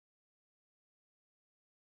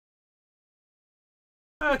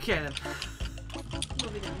Okay then.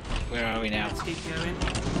 Where are we now? Let's keep going.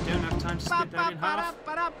 We don't have time to split that in half.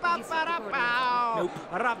 Nope.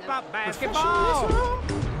 Basketball!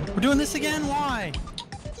 We're doing this again? Why?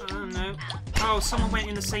 I don't know. Oh, someone went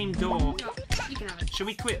in the same door. No, you can have it. Should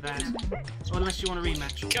we quit that? Or unless you want a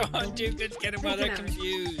rematch. Come on, Duke, let's get them while they're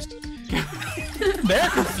confused. They're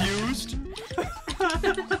confused.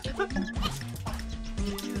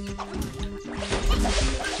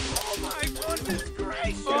 Oh my goodness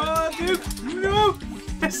gracious! Oh, Duke! No!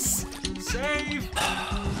 Yes! Save!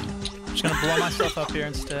 I'm just gonna blow myself up here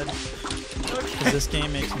instead. Because this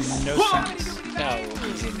game makes no sense. No,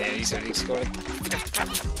 he's in there, he's already scored.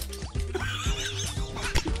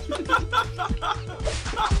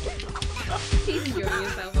 He's enjoying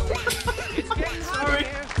himself. It's getting hot Sorry.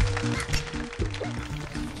 here.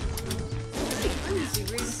 I'm just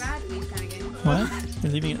really bad at these kind of games. What?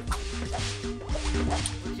 You're leaving it?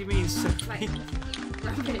 What do you mean, Sophie? Like,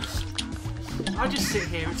 rubbish. I'll just sit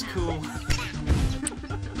here, it's cool.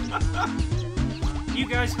 You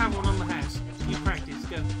guys have one on the house. You practice,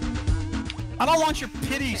 go. I don't want your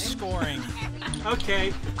pity scoring.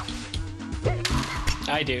 Okay,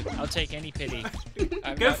 I do. I'll take any pity.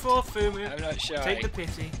 go for Fumu. I'm not shy. Take the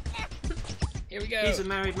pity. Here we go. He's a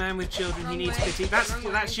married man with children, he Wrong needs way. pity. Wrong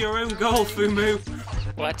That's way. your own goal, Fumu.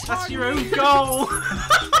 What? That's your own goal.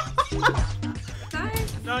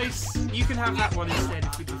 Guys, Nice. You can have that one instead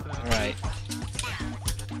if you prefer. Right.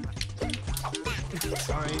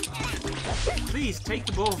 Sorry. Please take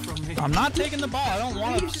the ball from me. I'm not taking the ball. I don't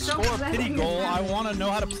want to Please don't score a let pity me goal. down. I want to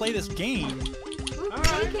know how to play this game. we'll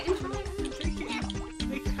Alright. take it and try it. Take it.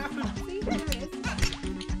 Make it happen. See, there it is.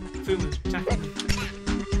 Fumu, tackle me.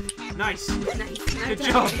 Nice. Nice. Good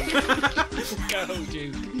Now job. Go,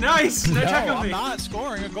 Duke. Nice. Now No, tackle I'm me. not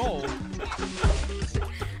scoring a goal.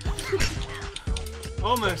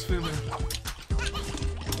 Almost, Fumu.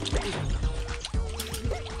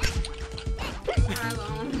 How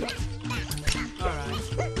long? Alright.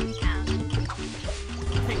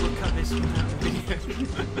 I think we'll cut this one out of the video.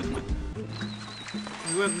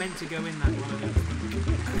 We weren't meant to go in that one, I don't think.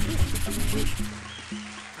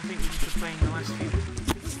 I think we just were playing the last few.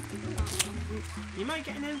 You might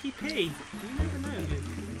get an MVP. You never know, dude.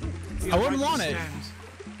 You I wouldn't gotta want write it. this down.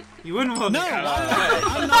 You wouldn't want No, it.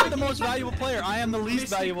 I'm not the most valuable player. I am the least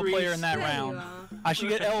Mystic valuable player in that There you round. are. I should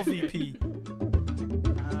get LVP.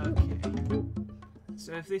 Okay.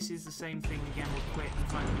 So if this is the same thing again, we'll quit and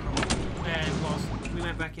find the problem. There it was. We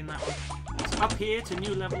went back in that one. So up here to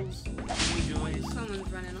new levels, new joys.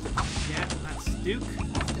 Someone's running off. Yeah, that's Duke.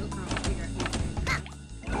 Still can't figure it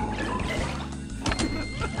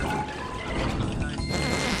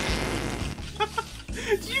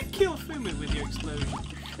Did you kill Fumu with your explosion?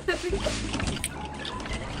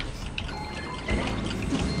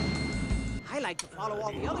 I like to follow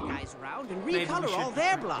all the other guys around and Maybe we recolor should all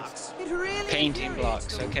their practice. blocks. It really Painting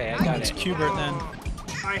blocks. Okay, I got It's it. Cubert then. Oh,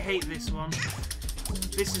 I hate this one.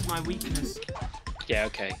 This is my weakness. Yeah,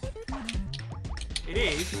 okay. It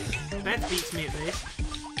is. Beth beats me at this.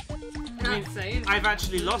 Not saying. I've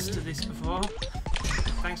actually lost to this before.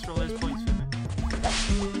 Thanks for all those points,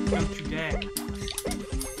 Fumu. Don't you dare.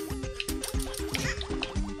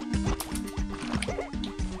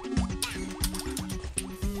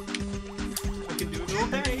 I can do it all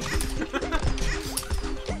day.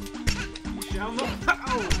 You shall not.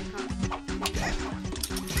 Oh!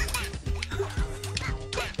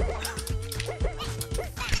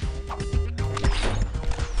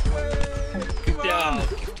 Come on! Yeah.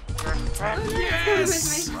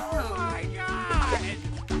 Yes! Oh my god!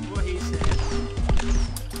 What he said.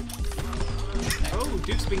 Oh,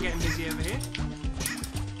 Duke's been getting busy over here.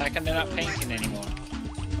 How come they're not painting anymore?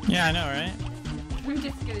 Yeah, I know, right? I'm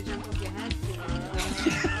just gonna jump off your head.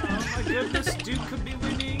 Oh my goodness, Duke could be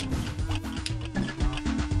winning.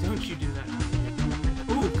 Don't you do that.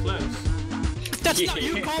 Ooh, close. That's not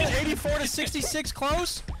you call it 84 to 66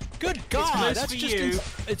 close? Good God, close that's for just you.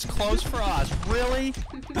 it's close for us. Really?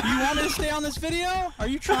 You want me to stay on this video? Are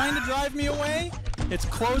you trying to drive me away? It's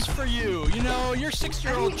close for you. You know, your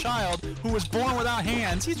 6-year-old child who was born without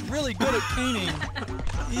hands, he's really good at painting.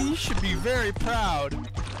 He should be very proud.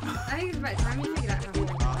 I think it's about time you figured out how to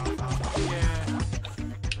walk. Yeah.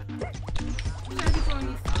 I'm trying to go on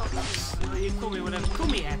these spots. Well, you call me whatever. Call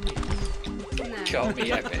me Epic. No. Call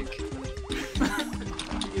me epic.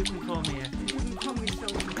 You can call me Epic. You can call me so.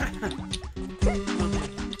 Will do.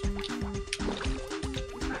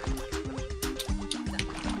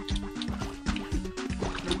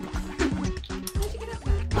 How'd you get up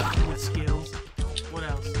there? With skills. What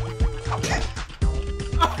else?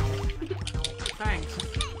 Thanks.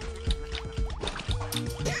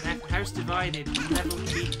 How Paris divided. Level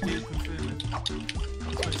beat Duke and Fuma.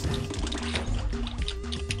 That's what it says.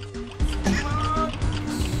 Oh.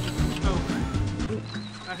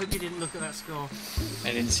 I hope you didn't look at that score.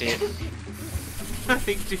 I didn't see it. I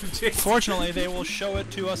think Duke did. Fortunately, they will show it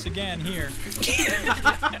to us again here.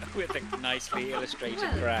 With a nicely illustrated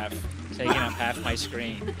graph taking up half my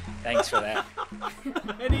screen. Thanks for that.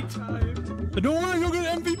 Anytime. But don't worry, you'll get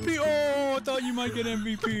MVP. Oh, I thought you might get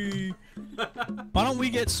MVP. Why don't we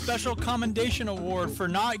get special commendation award for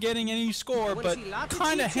not getting any score, but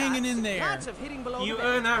kind of hanging in there? Lots of hitting below You the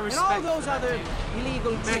earn our belt, and all respect. those other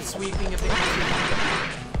illegal Bed tricks. sweeping a bit.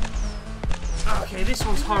 Okay, this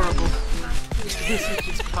one's horrible. This is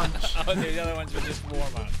just punch. Oh, the other ones were just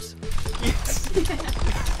warm-ups. Yes.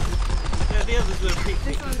 Yeah, the others were pretty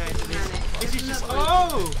quick compared to this. This is just.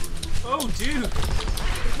 Oh! Oh, dude!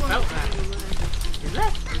 Felt that. Is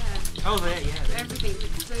that? Yeah. Oh, there, yeah. There. Everything's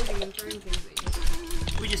exploding and throwing things at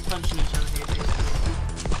you. We're just punching each other here, basically.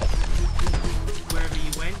 Wherever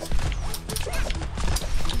you went.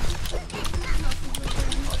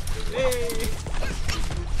 Hey!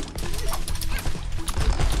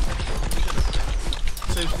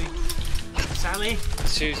 Sophie. Sally.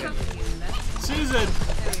 Susan. Susan!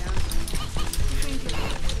 There we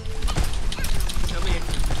are. Tell me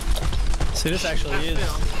if See, this actually that is.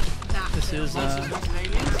 film. This is Monsters vs.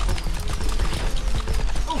 Aliens.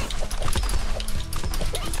 Oh!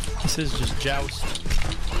 This is just joust.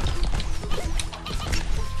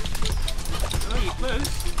 Oh, you're close.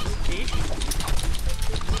 Ish.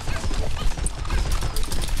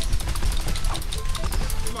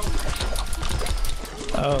 Come on.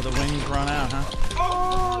 Oh, the wings run out, huh?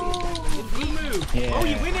 Oh! Fumu! Yeah. Oh,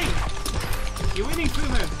 you're winning! You're winning,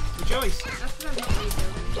 Fumu! Rejoice! That's what I'm not really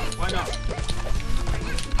doing. Why not?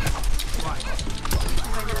 Why?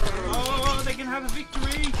 Oh, they can have a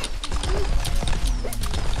victory!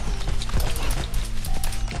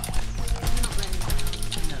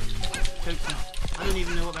 No, Coke's not. I don't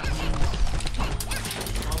even know what that means.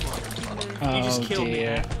 Oh, boy. You just Oh killed me dear.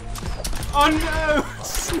 there. Oh no!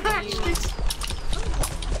 Smashed it!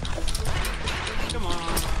 Come on.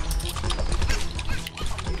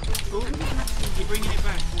 Oh, you're bringing it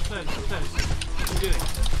back. Close, close. You can do it.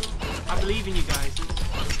 I believe in you guys.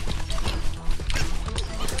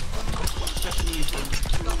 Especially you, Tim.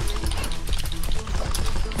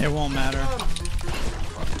 It won't matter.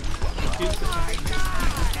 Duke the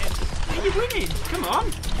Hey, you're winning! Come on!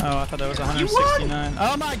 Oh, I thought that was 169.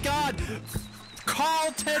 Oh my God!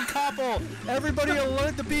 Call Ted Koppel! Everybody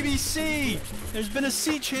alert the BBC! There's been a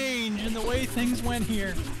sea change in the way things went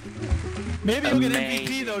here. Maybe you'll get MVP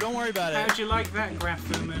Amazing. though. Don't worry about How'd it. you like that graph,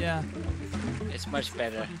 Fumu? Yeah. It's much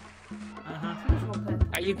better. Uh-huh.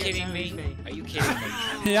 Are you kidding me? Are you kidding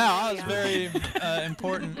me? Yeah, that was very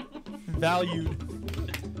important, valued.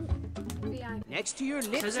 VIP. Next to your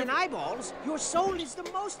lips and eyeballs, your soul is the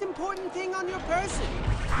most important thing on your person.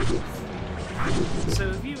 So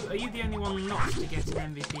are you the only one not to get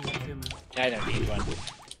an MVP, Fumu? I don't need one.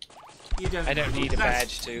 You don't. I don't need a That's-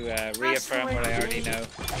 badge to that's reaffirm the way what I it already is. know.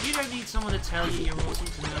 You don't need someone to tell you you're awesome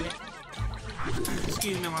to know it.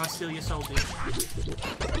 Excuse me while I steal your soul, dude.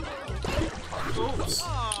 Oops.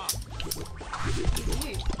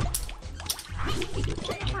 You.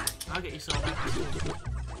 I'll get your soul back.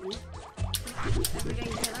 Never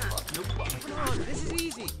getting to that. Nope. Come on, this is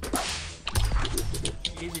easy.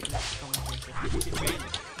 Is it next commentator? Is it really?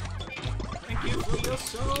 Thank you for your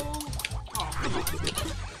soul. Oh, come on.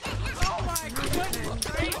 Oh my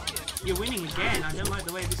goodness! You're winning again. I don't like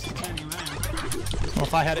the way this is turning around. Well,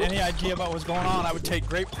 if I had any idea about what's going on, I would take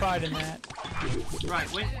great pride in that. Right,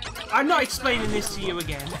 I'm not explaining this to you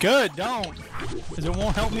again. Good, don't. Because it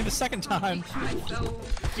won't help me the second time. My soul.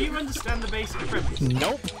 Do you understand the basic premise?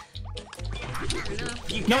 Nope. Fair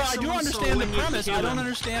enough. You No, get I do someone's soul understand the when you premise. kill I don't them.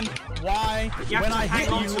 understand why You have when to I hang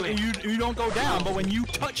hit on to it. you don't go down, but when you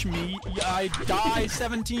touch me, I die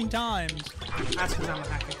 17 times. That's because I'm a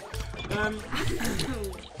hacker.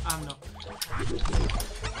 I'm not.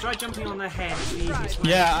 Try jumping on their head. It's the easiest way.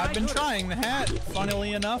 Yeah, I've been trying the hat,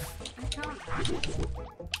 funnily enough. I can't.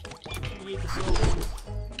 You need the souls.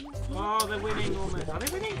 Oh, they're winning almost. Are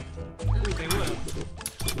they winning? Ooh, they were.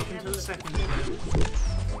 Up until the second ago.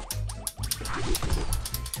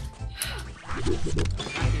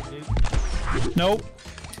 Nope.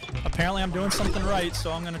 Apparently I'm doing something right,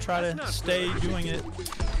 so I'm going to try to stay doing it.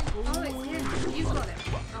 Oh, it's him. You got it.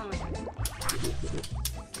 Oh my god.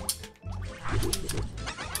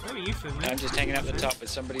 Where are you filming? I'm just hanging up the top with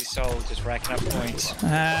somebody's soul, just racking up points.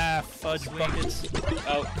 Ah, fudge buckets.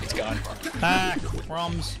 Oh, it's gone. Ah,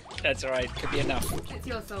 crumbs. That's alright, could be enough. It's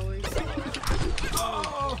your soul.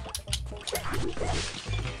 Oh!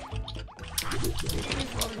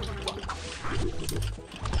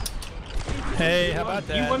 Hey, how about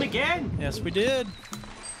that? You won again! Yes, we did.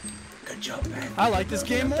 Good job, man. I like this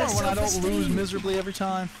game more when I don't lose miserably every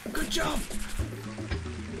time. Good job.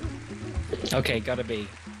 Okay, gotta be.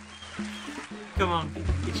 Come on,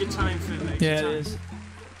 it's your time, Fumu. Yeah, it is.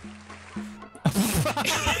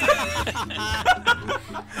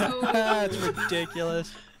 That's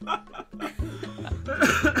ridiculous. I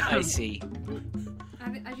see.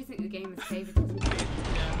 I just think the game is favoritism.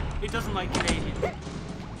 Yeah, it doesn't like Canadians.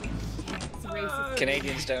 It's racist.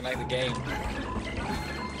 Canadians don't like the game.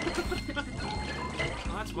 Well,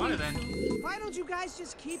 that's why then. Why don't you guys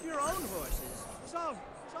just keep your own horses? This all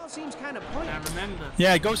seems kind of pointless. Now remember.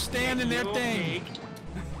 Yeah, go stand in their your thing. pig.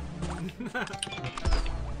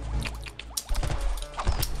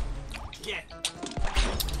 Yeah.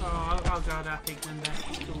 Oh, I'll guard our pig then.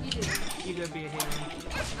 It's cool. You do that. You go be a hero.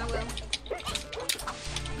 I will.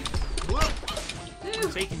 Whoa! No.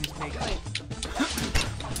 I'm taking this pig. Wait.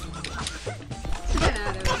 Get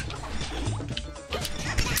out of it.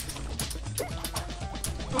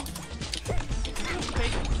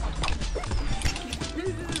 Pig.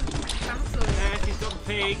 Battle. There, she's got the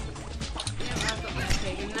pig. Yeah, well, I've got their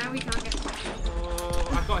pig, and now we can't get. Oh,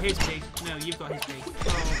 I've got his pig. No, you've got his pig.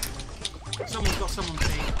 Oh. Someone's got someone's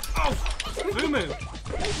pig. Oh! Fumu!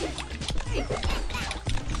 Hey.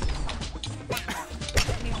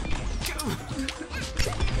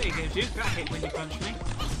 There you go, dude. That hit when you punched me.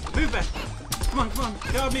 Move, Beth. Come on, come on.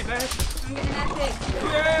 Guard me, Beth. I'm getting that pig.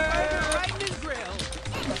 Yeah! Right in his grill.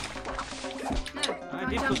 No, I can't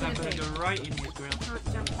did jump put in that a pig. burger right in his grill.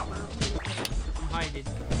 Can't jump as well. I'm hiding.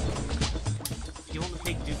 If you want the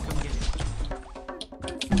pig, dude, come get it.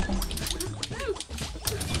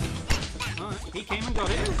 Alright, he came and got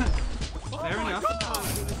it. Fair enough.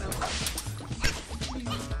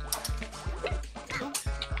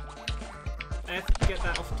 Beth, get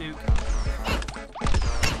that off Duke.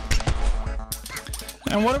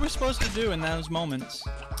 And what are we supposed to do in those moments?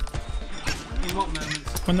 In what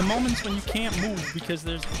moments? When the moments when you can't move because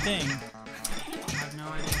there's a thing. I have no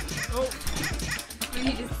idea. Oh! When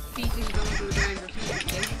you just beat things onto the ground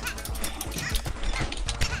repeatedly.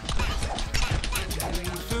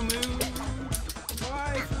 Fumu!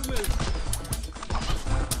 Why, Fumu?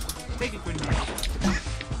 Take a grenade.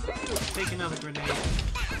 Take another grenade.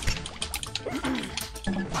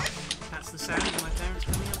 That's the sound of my parents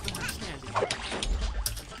coming up the stairs again.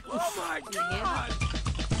 Oh my god!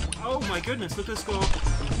 Oh my goodness, look at the score.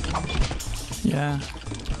 Yeah.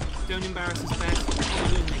 Don't embarrass us, Beth. Oh, we're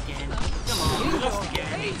doing it again. Come on, we lost again.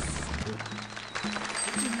 They're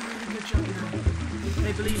doing a really good job now.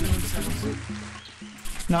 They believe in themselves.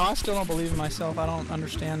 No, I still don't believe in myself. I don't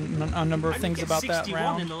understand a number of things about that 61 in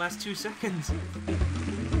round. the last 2 seconds.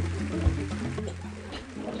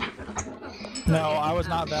 No, I was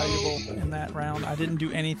not valuable in that round. I didn't do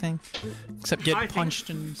anything except I get think- punched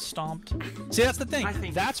and stomped. See, that's the thing. I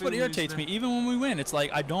think That's what Fumu's irritates me. Even when we win, it's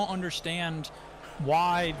like I don't understand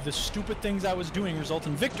why the stupid things I was doing result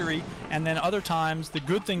in victory, and then other times the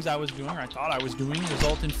good things I was doing, or I thought I was doing,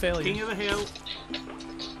 result in failure. King of the hill.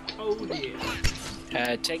 Oh dear.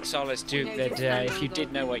 Take solace, Duke, that if you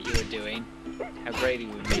did know what you were doing, how great it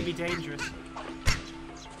would Maybe be. dangerous.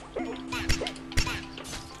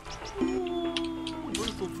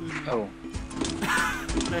 Brutal food. Oh,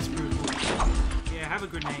 Less brutal. Yeah, have a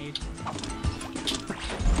grenade.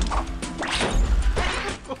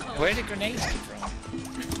 where did grenades come from?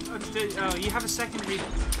 Oh, you have a secondary.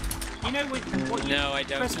 You know what you No, I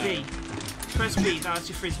don't press know. B. Press B, that's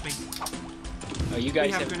your frisbee. Oh, you We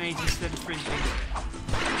guys have have... grenades instead of frisbees.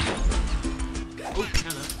 Oh,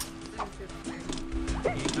 hello.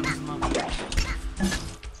 Here comes the mother.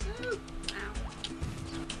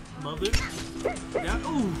 Mother? Yeah,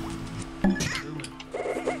 ooh! Ooh. I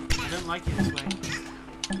don't like it this way.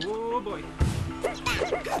 Oh boy.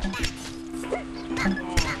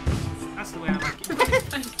 Oh, that's the way I like it.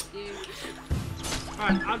 Thank you.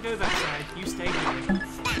 Alright, I'll go that side. You stay here.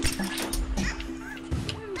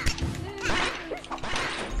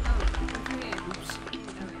 Oops.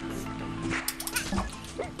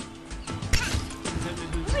 I don't know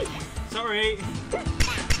who's... Sorry!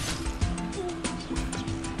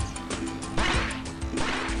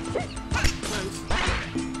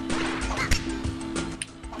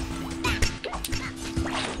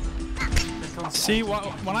 Close. See,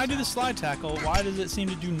 when I do the slide tackle, why does it seem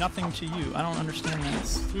to do nothing to you? I don't understand that.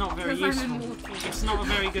 It's not very Because I'm useful. immortal. It's not a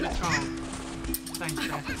very good attack. Thanks,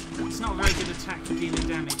 Beth. It's not a very good attack for dealing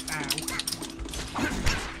damage. Ow.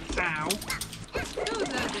 Ow.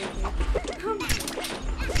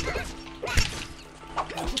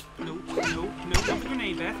 No, come on. No, not the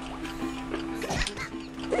grenade, Beth.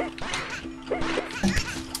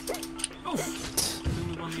 Oof.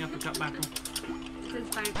 battle.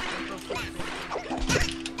 It says bounce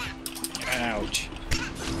battle. Ouch.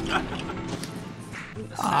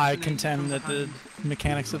 I contend that the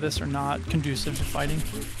mechanics of this are not conducive to fighting.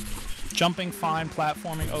 Jumping, fine.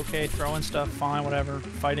 Platforming, okay. Throwing stuff, fine. Whatever.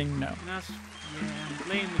 Fighting, no. That's, yeah,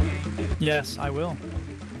 playing the game, dude. Yes, I will.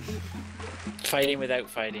 Fighting without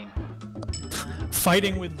fighting.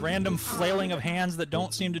 Fighting with random flailing of hands that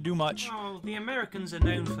don't seem to do much. Oh, the Americans are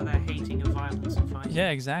known for their hating of violence and fighting. Yeah,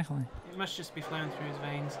 exactly. It must just be flowing through his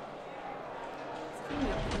veins.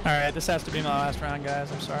 Alright, this has to be my last round,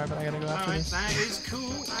 guys. I'm sorry, but I gotta go after Alright, this. that is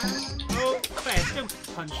cool. Oh, Claire,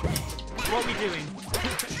 don't punch me. What are we doing?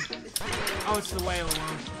 Oh, it's the whale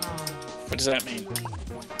one. Oh. What does that mean?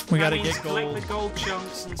 We gotta That means get collect gold. the gold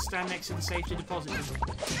chunks and stand next to the safety deposit them.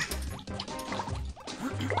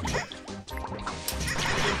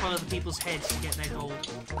 Jump on other people's heads to get their gold.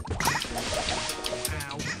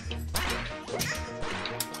 Ow.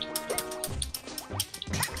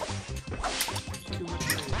 Too much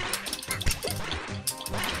gold.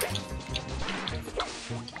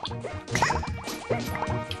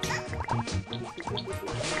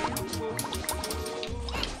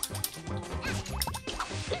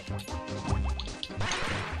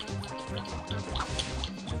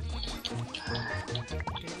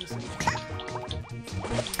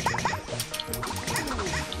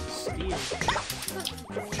 Steel.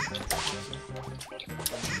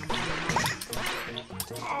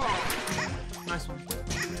 Oh, nice one.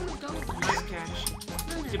 Nice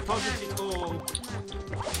catch. Deposit it all.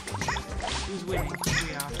 Who's winning?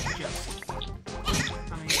 We are. Just.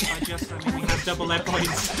 I mean, by I mean we have double their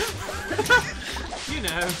points. You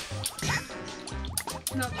know.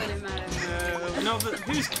 Not that it matters. No, but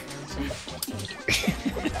who's counting?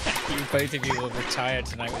 You both of you will retire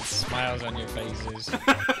tonight with smiles on your faces.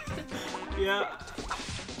 Yeah.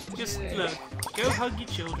 Just look. Go hug your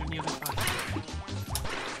children. You'll be fine.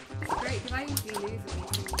 Great, because I usually lose at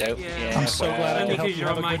these. Don't. Yeah. Yeah, I'm so glad I Only can help because you you're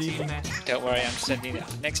have on a my good team, evening. man. Don't worry, I'm sending.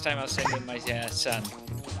 Next time I'll send in my son.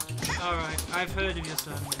 Alright, I've heard of your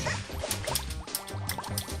son.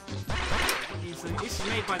 This is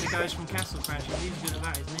made by the guys from Castle Crashers. He's good at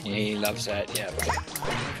that, isn't he? He loves that. Yeah.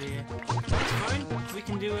 Oh dear. That's fine. We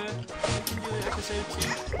can do episode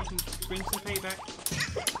 2. We can bring some payback.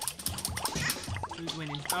 Who's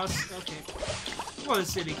winning? Us? Okay. What a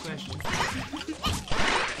silly question.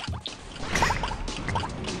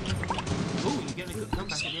 Ooh, you're getting a good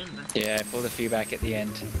comeback at the end there. Yeah, pull the few back at the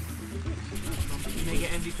end. You may get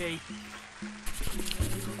MVP.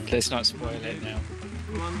 Let's not spoil it now.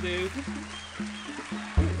 Come on, dude.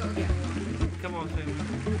 Come on, Finn.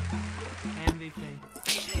 MVP.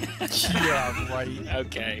 Yeah, right.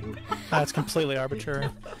 Okay. That's completely arbitrary.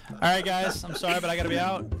 Alright, guys. I'm sorry, but I gotta be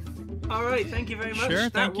out. Alright, thank you very much. Sure,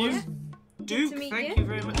 That thank you. was Duke, to meet thank you. you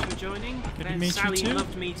very much for joining. Good to And meet you Sally, too.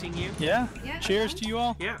 loved meeting you. Yeah. Yeah, Cheers okay. to you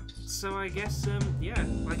all. Yeah, so I guess,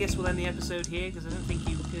 I guess we'll end the episode here, because I don't think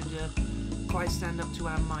you could quite stand up to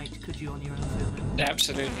our might, could you, on your own film?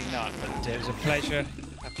 Absolutely not. But it was a pleasure.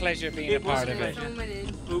 A pleasure being It a part was of a it. pleasure. I'm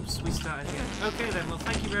winning. Oops, we started again. Okay then, well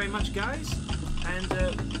thank you very much guys, and do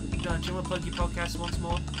you want to plug your podcast once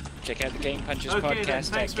more? Check out the Game Punchers Okay then, podcast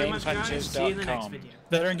thanks at very much guys, see you in the next gamepunchers.com. video.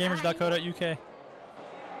 VeteranGamers.co.uk.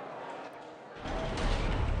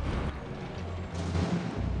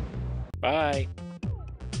 Bye.